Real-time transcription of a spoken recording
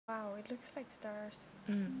it looks like stars.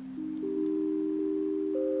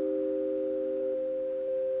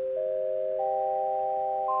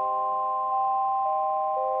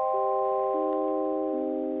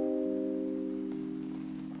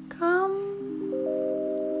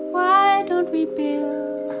 Why don't we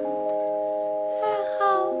build a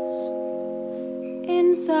house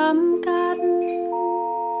in some garden?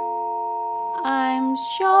 I'm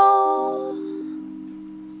sure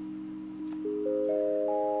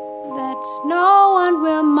that no one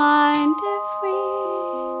will mind if we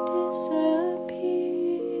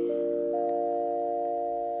disappear.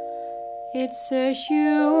 It's a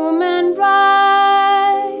human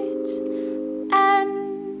right,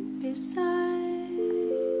 and besides,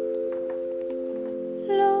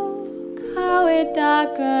 look how it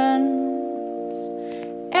darkens.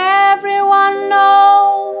 Everyone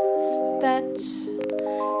knows that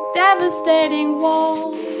devastating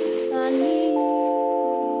walls are near.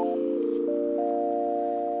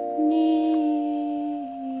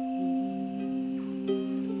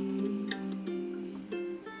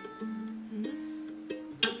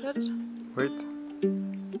 Is that it? Wait.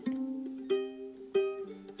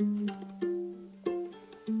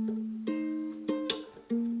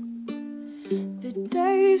 The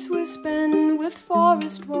days we spend with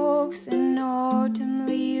forest walks and autumn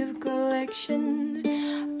leaf collections,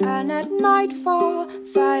 and at nightfall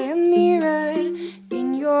fire mirrored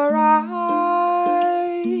in your eyes.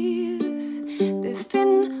 The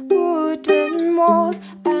thin wooden walls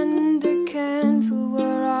and the canvas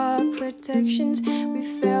were our protections. We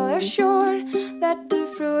felt assured that the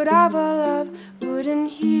fruit of our love wouldn't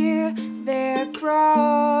hear their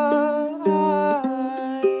cry.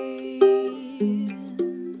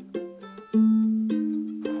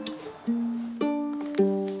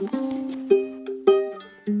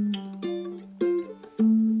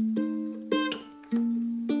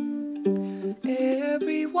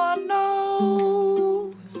 Everyone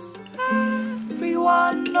knows,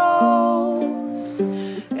 everyone knows,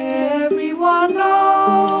 everyone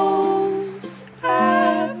knows,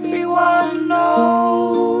 everyone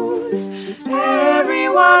knows,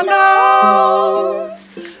 everyone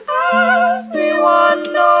knows, everyone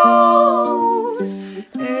knows,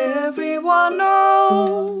 everyone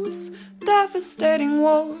knows, devastating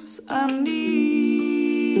wars are near.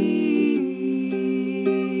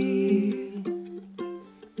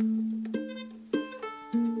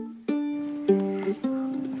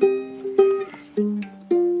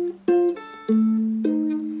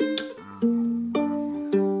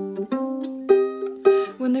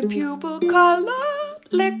 When the pupil colored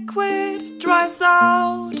liquid dries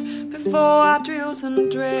out before our drills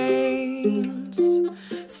and drains,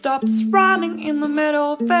 stops running in the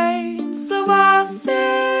metal veins of our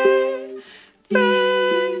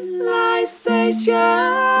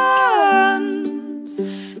civilizations,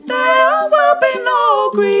 there will be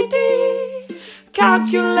no greedy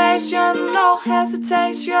calculation, no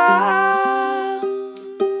hesitation.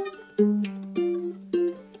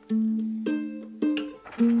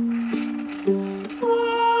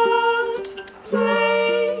 What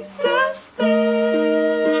place is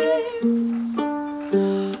this?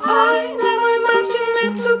 I never imagined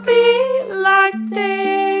it to be like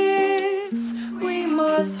this. We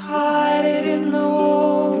must hide it in the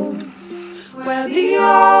woods where the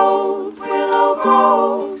old willow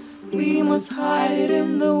grows. We must hide it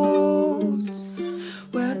in the woods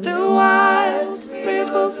where the wild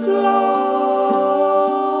river flows.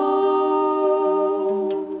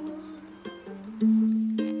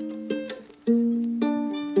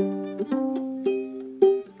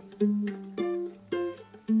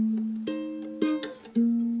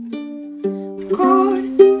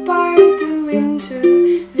 Caught by the winter,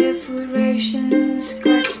 their food rations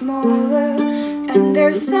got smaller, and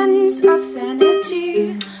their sense of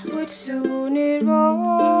sanity would soon erode.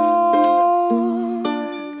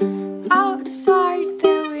 Outside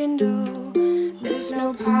their window, the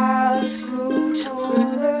snow piles grew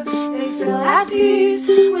taller. They felt at peace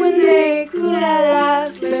when they could at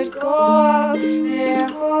last let go of their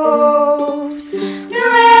home.